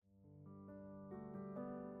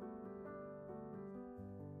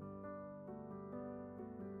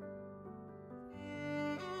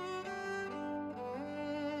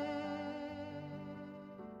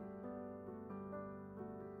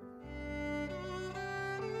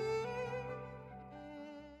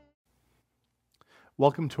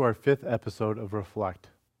Welcome to our 5th episode of Reflect.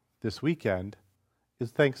 This weekend is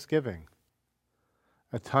Thanksgiving,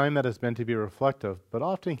 a time that is meant to be reflective, but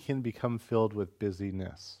often can become filled with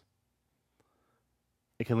busyness.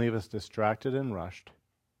 It can leave us distracted and rushed.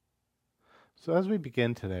 So as we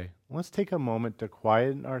begin today, let's take a moment to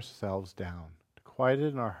quieten ourselves down, to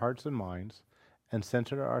quieten our hearts and minds, and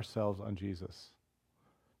center ourselves on Jesus,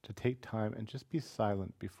 to take time and just be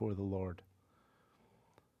silent before the Lord.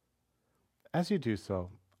 As you do so,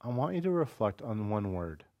 I want you to reflect on one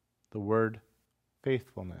word, the word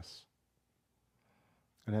faithfulness.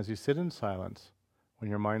 And as you sit in silence, when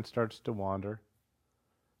your mind starts to wander,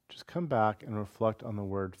 just come back and reflect on the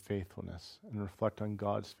word faithfulness and reflect on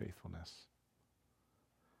God's faithfulness.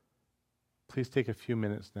 Please take a few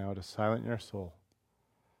minutes now to silence your soul,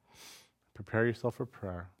 prepare yourself for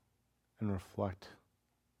prayer, and reflect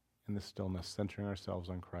in the stillness, centering ourselves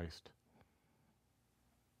on Christ.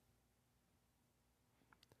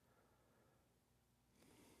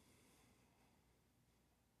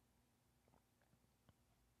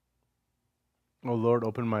 O Lord,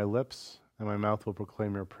 open my lips, and my mouth will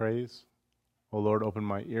proclaim your praise. O Lord, open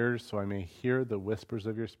my ears, so I may hear the whispers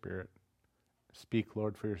of your Spirit. Speak,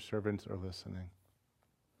 Lord, for your servants are listening.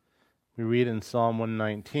 We read in Psalm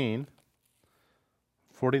 119,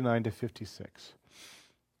 49 to 56.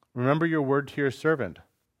 Remember your word to your servant,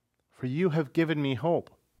 for you have given me hope.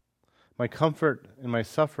 My comfort in my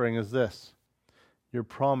suffering is this: your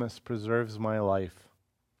promise preserves my life.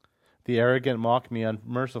 The arrogant mock me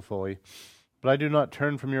unmercifully, but I do not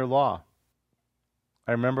turn from your law.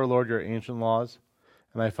 I remember, Lord, your ancient laws,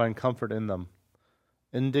 and I find comfort in them.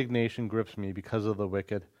 Indignation grips me because of the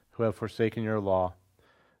wicked who have forsaken your law.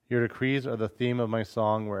 Your decrees are the theme of my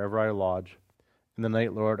song wherever I lodge. In the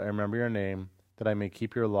night, Lord, I remember your name, that I may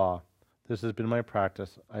keep your law. This has been my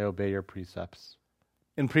practice. I obey your precepts.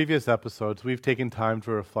 In previous episodes, we've taken time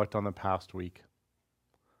to reflect on the past week.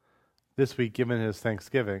 This week, given it is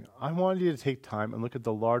Thanksgiving, I wanted you to take time and look at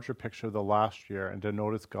the larger picture of the last year and to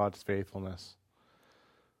notice God's faithfulness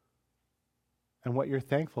and what you're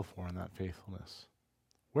thankful for in that faithfulness.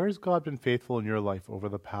 Where has God been faithful in your life over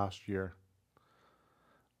the past year?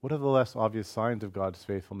 What are the less obvious signs of God's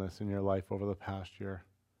faithfulness in your life over the past year?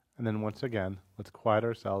 And then once again, let's quiet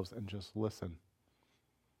ourselves and just listen.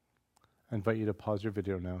 I invite you to pause your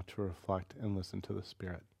video now to reflect and listen to the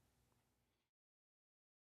Spirit.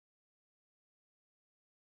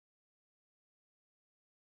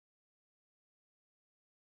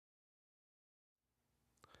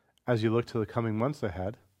 As you look to the coming months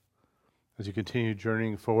ahead, as you continue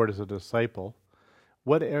journeying forward as a disciple,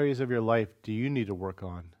 what areas of your life do you need to work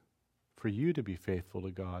on for you to be faithful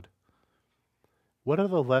to God? What are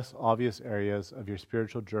the less obvious areas of your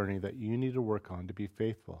spiritual journey that you need to work on to be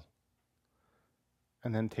faithful?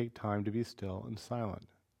 And then take time to be still and silent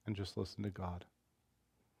and just listen to God.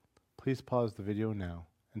 Please pause the video now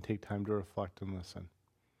and take time to reflect and listen.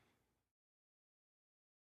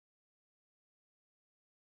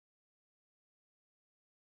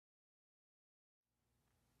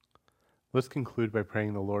 Let's conclude by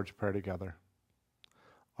praying the Lord's Prayer together.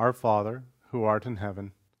 Our Father, who art in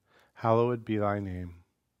heaven, hallowed be thy name.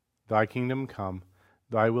 Thy kingdom come,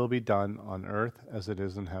 thy will be done on earth as it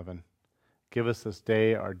is in heaven. Give us this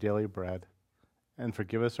day our daily bread, and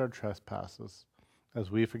forgive us our trespasses, as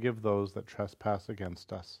we forgive those that trespass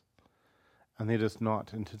against us. And lead us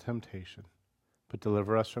not into temptation, but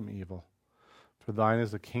deliver us from evil. For thine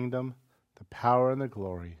is the kingdom, the power, and the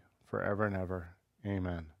glory, forever and ever.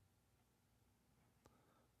 Amen.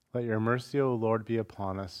 Let your mercy, O Lord, be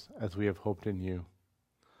upon us, as we have hoped in you.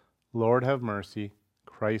 Lord, have mercy.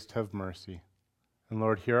 Christ, have mercy. And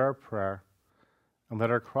Lord, hear our prayer, and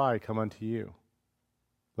let our cry come unto you.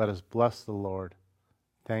 Let us bless the Lord.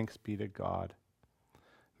 Thanks be to God.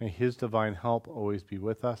 May his divine help always be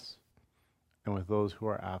with us, and with those who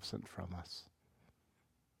are absent from us.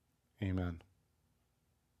 Amen.